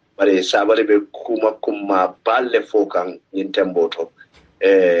but a Sabali Kuma Balle Fokang in Temboto.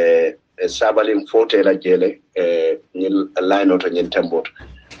 Sabalim Forte la Jele Lino to Yintembot.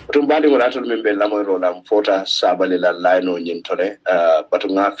 Tumbadi walatul mimbe lamoro lam fota sabali la lino nyintole batu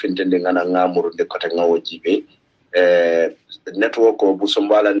nga fintende nga nga murude kote nga ojibe network o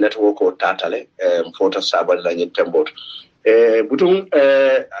busumbala network o tatale fota sabali la nyintembot butung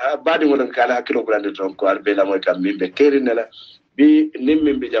badi wala kala hakilo kulande ton ko arbe la moy kam mimbe keri nela bi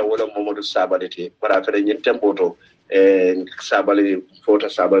nimmimbe ja wala momodu sabali te para fere nyintemboto sabali fota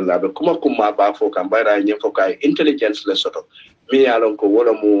sabali la be kuma ba fo kam bayra nyimfo kay intelligence le soto mi yalon ko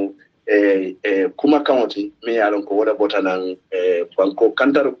wala mu kuma kamoti mi yalon ko wala botanan banko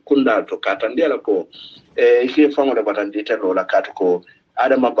kantar kunda to katandi ala ko ke fango da batandi te lola katu ko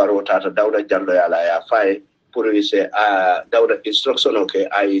adama barota ta dawda jallo yala ya fay pour ise dawda instruction okay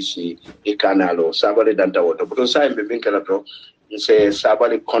IEC e kanalo sabale danta woto buto saybe min kala to se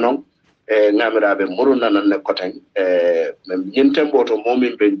sabale konon ngamirabe muruna nan ne koten nyintembo to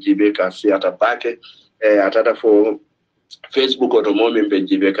momin ben jibe ka siata bake atata fo Facebook or momin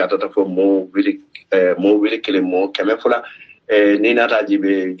benjibe katata for more really killing more kemefula ni nata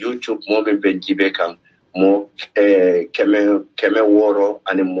jibe YouTube momin benjibe kan mo keme woro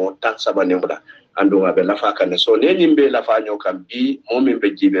ani mo tansaba nemba andu ngabe lafa kan so ne nyimbe lafa nyoka bi momin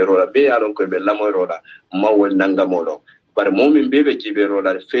benjibe rola be alon ko be lamo rola mawol nangamolo bar momin be jibe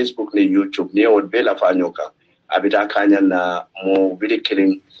rola Facebook ni YouTube ni won be lafa nyoka abita kanya na mo really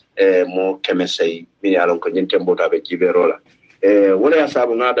killing mo kemesei mi alon ko nyinte mbota be jiberola wala ya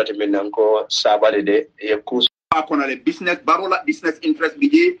sabu ngada te menanko sabale de e kus akona le business barola business interest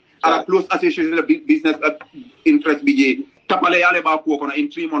bije ala close association le business interest bije tapale yale ba ko kono in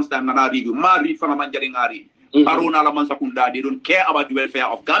 3 months time na review mari fama manjari ngari barona la man sakunda they don't care about the welfare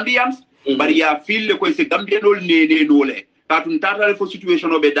of Gambians but ya feel ko se Gambianol ne nole tatun tatale for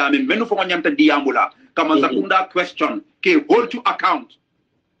situation obe dame menu fo nyamta diambula kama sakunda question ke hold to account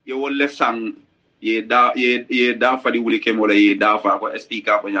ye wolle sang ye da fadi wuli kemola ye da fa ko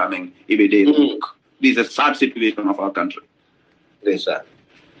speaker ko nyamen ibe de this is a sad situation of our country. Yes sir.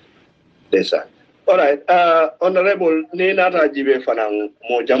 All right, honorable ni nata jibe fanang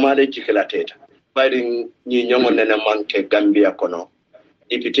mo jamale jikela teta fighting ni nyongo nena manke Gambia kono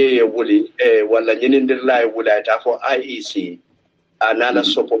député ye wuli wala nyinindir lay wula ta fo IEC anana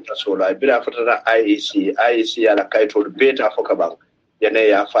support sola bira fatata IEC ala kaytol beta fo kabang yane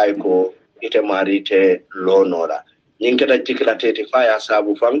ya fay ko ite marite lonora nyinkata jikla tete faya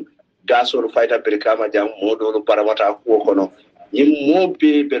sabu fang gasol fayta birkama jam modolu paramata ko kono nyim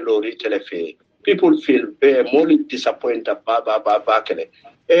mobe be lori telefe people feel more disappointed ba kele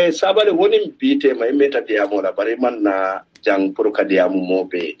sabale woni bite may meta diamola bari man na jang pour kadiamu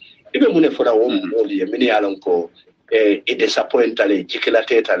mobe ibe mune fora wo moli mini alon ko e disappointed le jikla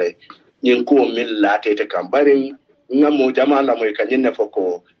tete le nyin ko mil la tete kam bari ngamo jamala moy kanyenne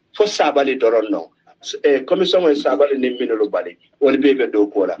foko fo sabali doronno commission en sabali ni minulu bali woni bebe do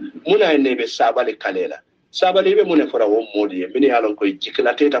kola muna ne be sabali kalela sabali be mune fora wo modi mini alon ko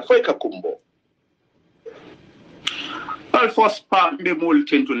jikla tete foy ka kumbo. Well, first part, the more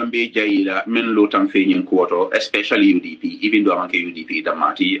to Lambe Jaila, men lotan feigning quarter, especially UDP, even though I'm UDP, the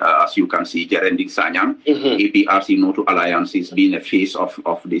Mati, as you can see, Jerendik Sanyang, APRC No to Alliances being a face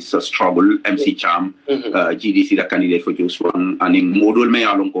of this struggle, MC Cham, GDC, the candidate for just one, and in Modul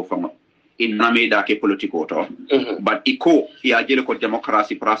Mayalonko from in Nameda ke politico, but Iko, Yajelo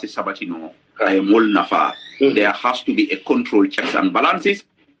democracy process Sabatino, Mol Nafa, there has to be a control checks and balances.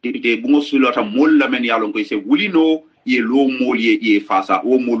 The Bungosulota Mola Manyalonko say, will you know? Ye low moli ye fasa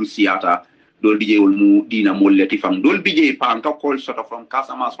o molu siata dol bije ol mu dina molleti fam dol bije panka call sort of from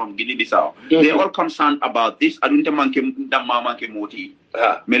Casamance, from Guinea-Bissau. They all concerned about this. Adunte manke damma manke moti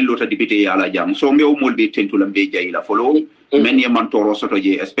mellota député ala jam. So me o molbe tentulam be jayila follow. Many mantoro soto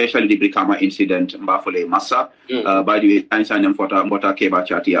je, especially the Brikama incident mbafole massa. By the way, I'm Mota Keba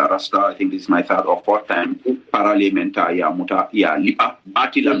Chati Rasta. I think this is my third or fourth time. Paralimenta ya muta ya lipa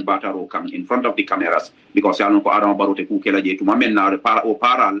batilan bataro come in front of the cameras because ya no ko adam barote ku kela je tuma men na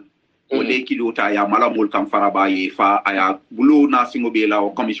paral o le kilota ya malamul kam faraba ye fa aya bulu na singo be la o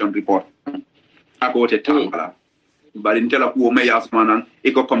commission report agote tambala bari ntela ku me yasmanan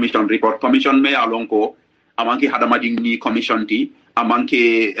e ko commission report commission me alonko amanki hadamadi ni commission ti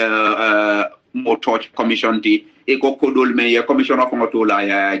amanki mo touch commission ti e ko kodol me ya commissioner of motola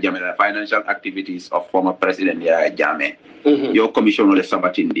ya jamela financial activities of former president ya jame your commissioner le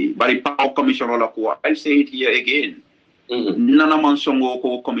sabatindi bari pa commissioner la ko I'll say it here again nana man songo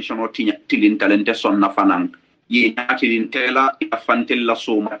ko commissioner tilin talente sonna fanan ye tilin tela afantella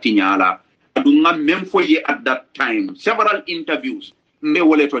so matinyala dunga même foye at that time several interviews me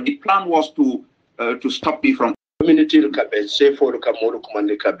woleto the plan was to stop me from community kabe se for kamoru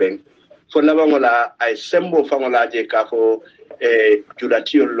kumande kabe for labangola ay sembo fangola je kako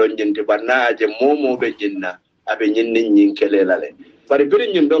judatiyo lonjente banna je momo be jinna abe nyinni nyinkelelale bari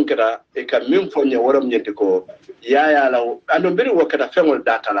biri nyin don kada e ka min fonye worom nyente ko yaya la ando biri wakata fengol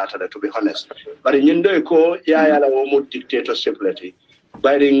data lata to be honest bari nyin do ko yaya la wo mo dictatorship lati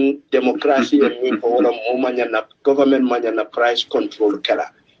bari democracy and min ko worom mo manyana government manyana price control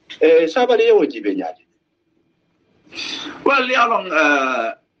kala sabari yewo jibe nyaade well yalong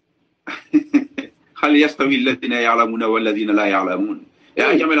هل يستوي الذين يعلمون والذين لا يعلمون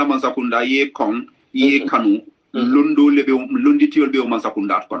يا جماعه من سكوندا يكون يكانو londo lebe londi tiol be o man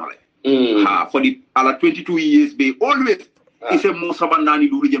sakunda ko nale for the ala 22 years be always ise mo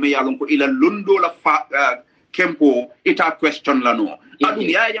sabandani lulu jeme yalon ko ila londo la kempo ita question la no adu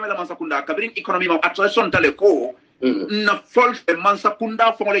ya jame la man sakunda kabrin economy ma attraction tale ko na false man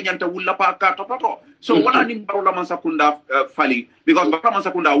sakunda fo le nyanta wulla pa ka to so wala ni baro la man sakunda fali because ba man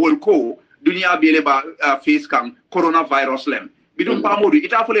sakunda wol ko dunia bele ba face kam coronavirus lem bidum pa modu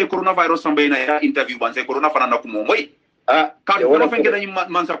ita fole coronavirus sambe na ya interview ban se corona fana ko moy ka do fenke dañi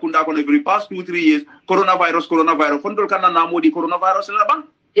man sakunda ko every past 2-3 years coronavirus fondol kana na modi coronavirus la ban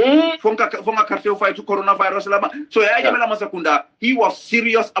fonga carte o fight coronavirus la ban so ya jamela man sakunda he was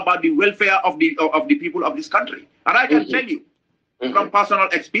serious about the welfare of the people of this country, and I can tell you from personal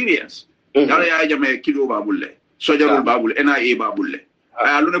experience yalla ya jame kido babulle sojarul babul NIA babulle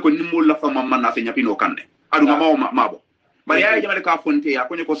alu ne ko nimul la fama man na se nyapino kande adu mabo bari ya jamale ka fonte ya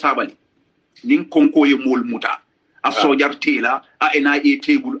konye ko sabali nin konko ye mol muta a sojar tela a NIA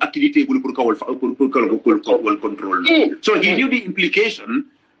table activity table pour control so he knew the implication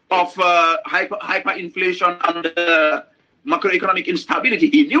of hyperinflation and macroeconomic instability.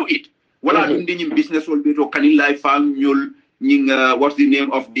 He knew it. Wala dundi business will be to kanin life nyul ning what's the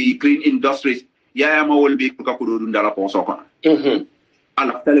name of the green industries ya ma will be ka ko dundala ko sokona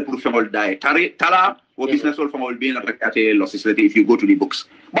ala tele pour faire all die tala or business will be not at a legislative if you go to the books,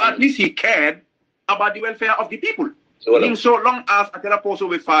 but at least he cared about the welfare of the people. So long as atela poso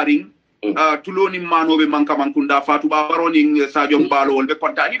be faring tuloni mano be manka mankunda fatu baroning Sadio Mbalo be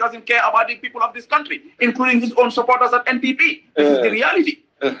konta, he doesn't care about the people of this country, including his own supporters at NPP. This is the reality.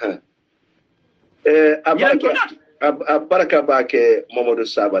 Baraka bake Momodu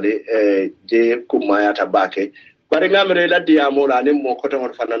Sabali je kumayata bake bari ngamre la diamola ne mo kota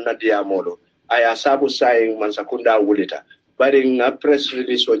mon fanana diamolo aya sabu saying man sakunda wulita bari nga press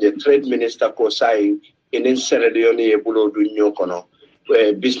release oje trade minister ko saying in Sierra Leone e bulo du nyokono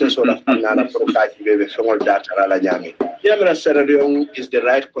business wala fanana prokaji be fengol data la nyami yamra Sierra Leone is the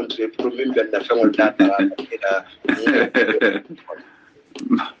right country to remember the fengol data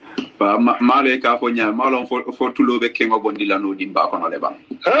ba male ka ko nya malon for tulobe kengo bondila no dimba kono le bang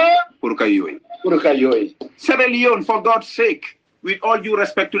pour kayoy Sierra Leone, for God's sake, with all due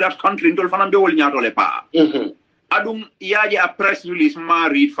respect to that country, ndol fanam be wol nyaato le pa adum yaaje a press release ma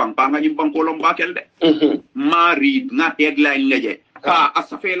read fang pa nga nyim bankolom bakel de ma read nga headline leje pa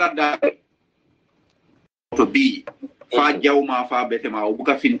asafela da to bi fa jawma fa betema o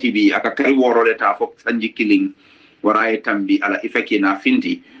buka finti bi aka kari woro le ta fo sanji killing waraye tambi ala ifeki na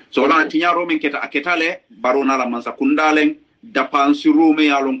finti so la tinyaro men keta aketale barona la mansa kundalen dapansi rume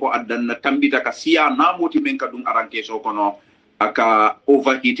yalon ko addanna tambita ka siya namoti men ka dum aranke so kono aka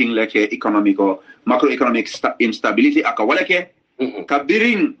overheating leke economico macroeconomic instability aka waleke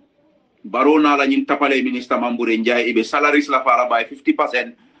kabirin barona la nyin tapale minister Mambure Njie ibe salaries la fara by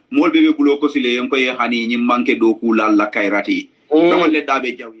 50% molbe be bulo ko sile en ko ye hani nyi manke do kulal la kairati Fengol le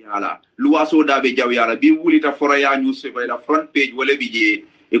dabe jawyala. Luwaso dabe jawyala. Bi wulita foraya newspaper la front page wala bije.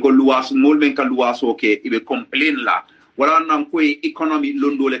 Eko luwas mol men ka luwaso ke ibe complain la. Wala nan koy economy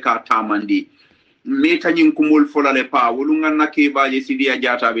londo le ka tamandi. Meta nyin kumol fola le pa. Wolu nganna ke baje sidia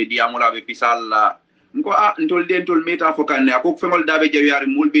jata be diamula be pisalla. Nko ntol den tol meta fokanne akok fengol dabe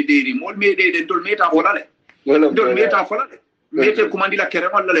jawyari mol be deri mol me de tol meta fola le. Ntol meta fola le. Mete kumandila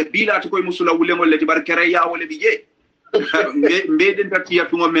keremol le bila to koy musula wulengol le tibar kere ya wala bije. Mbeden tatiya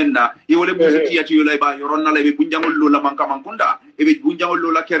tuma menna e wala musitiya to yolay ba yoronna le be bunjangol lola manka mankunda e be bunjangol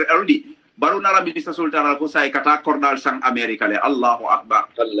lola ker eldi baro nara ministre sultan ko say kata cordal sang america le Allahu akbar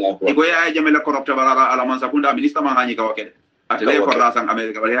e go ya jamela koropta barara ala man sakunda ministre man hani ka wakede atele cordal sang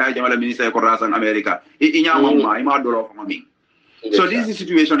america bari ya jamela ministre cordal sang america e nyama ma e ma dolo ko mami. So this is the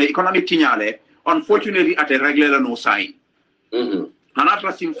situation economic tinyale unfortunately at a regular no sign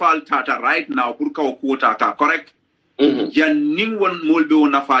anatra simfal tata right now pour ka quota ka correct janning won molbe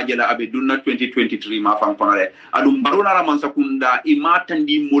wona faajela abe dunna 2023 ma fankonale adum barona la man sakunda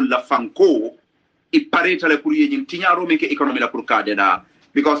imatandi molla fanko I paretale pour yenyim tinyaro meke economy la pour kadeda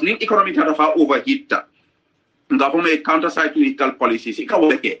because ning economy tata fa overheat ngapome counter cyclical policies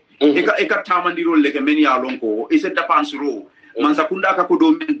ikaweke eka tamandiro leke meni ya lonko is a defense ro man sakunda ka ko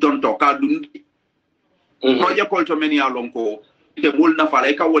do men donto ka dun project kolto meni ya lonko te mol na fala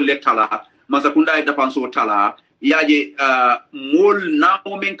eka wolle tala man sakunda e defense o tala yaje mol na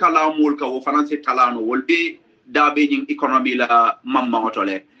momen kala mol ka wo finance talano wolbe dabe ning economy la mamma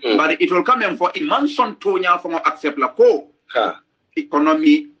otole but it will come for imanson tonya for accept la ko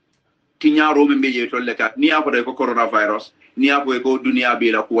economy tinyaro membe yetolle ka ni apo de ko coronavirus ni apo ko dunia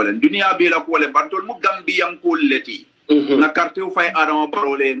be la ko wala bantol mu gambiyan ko leti na carte fay adama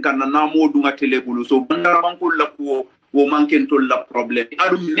barole kan na modu ngatele bulu so bandara man ko la ko wo manken tol la problème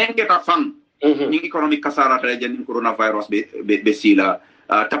adu mengeta fang ni economic kasara ta jani coronavirus be sila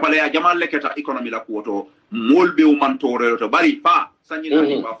tapale ya jamal leketa economy la kuoto molbe o mantore to bari pa sanyina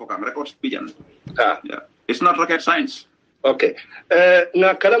ni ba fokam record bijan it's not rocket science. Okay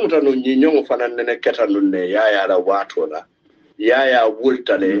na kala mutano nyi nyongo fanan ne keta nunne yaya la wato la yaya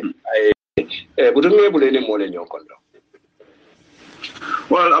wultale budunge bulene mole nyokondo.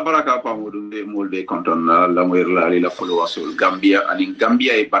 Well, abaraka pa modunde molbe konton la moirla ali la followasul Gambia anin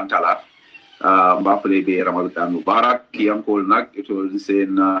Gambia e bantala mbapele be Ramadan Mubarak kiyam kol nak ito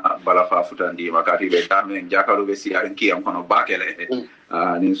sen bala fa futandi makati be tamen jakalo be siaren kiyam kono bakele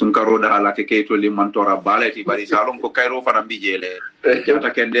ni sun karoda ala ke to li mantora baleti bari salon ko kayro fana bijele jata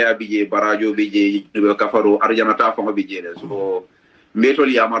kende abije barajo bije be kafaro arjana ta fa bijele so metol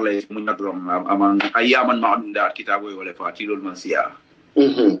yamar lay mun nadrom aman ayaman ma'dunda kitabo wala fatilul mansiya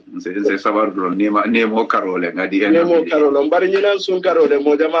c'est savoir gros nemo karole ngadi nemo karole bari ñinan sun karole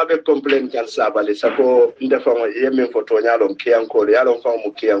mo jama be complain kal sabale sako ndefa yemme photo nyalo kiyanko yalo fa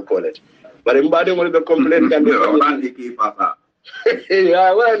mu kiyanko le bari mbade mo be complain kan de bandi ki papa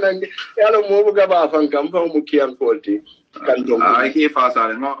ya wana yalo mo buga ba fan kam fa mu kiyanko ti kan do ay ki fa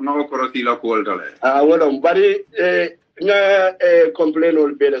sale no ko roti la ko dole wala bari nga complain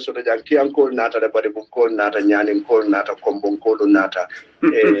ol bele so da kiyan ko nata da bari bu ko nata nyanin ko nata kombon ko nata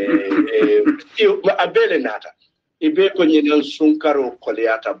abele nata ibe ko nyinan sunkaro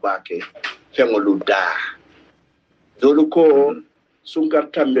koliyata bake fengolu da dolu ko sunkar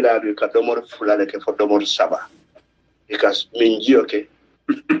tambila bi ka domor fulale ke fo domor saba ikas minjio ke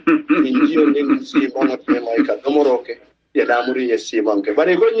minjio ning si mono te mai ka domoro ke ya damuri ya si manke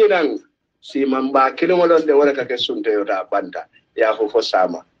bari ko nyinan si mamba kilo molon de wala ka sunte yo da banda ya fo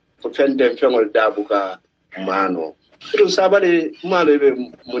sama fo fende fengol da buka mano to sabale malo be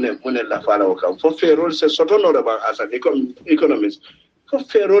mune la fala o kam fo ferol se sotono da ba asa economist fo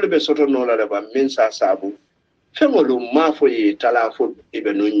ferol be sotono la ba min sa sabu fengolu ma fo yi tala fo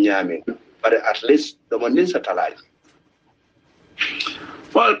ibe no nyame but at least do man sa tala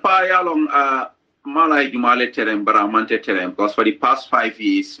well pa yalong Malay Jumale terem baramante terem because for the past 5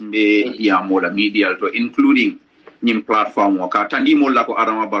 years me yamola media to including nim platform waka tandi mola ko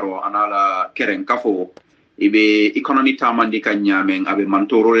adama baro anala keren kafo ibe economy tamandi kanyamen abe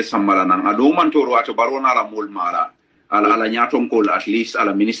mantoro re samala nan ado mantoro ato baro na la mol mala ala nyaton ko at least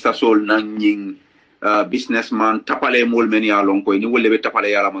ala minister sol nan ning businessman tapale mol men ya lon ko ni wolle be tapale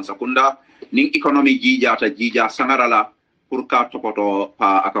ya la man sakunda ning economy jija sangarala pour ka topoto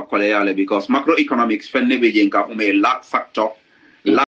pa aka koleyale because macroeconomics fenne be jenka ume lack factor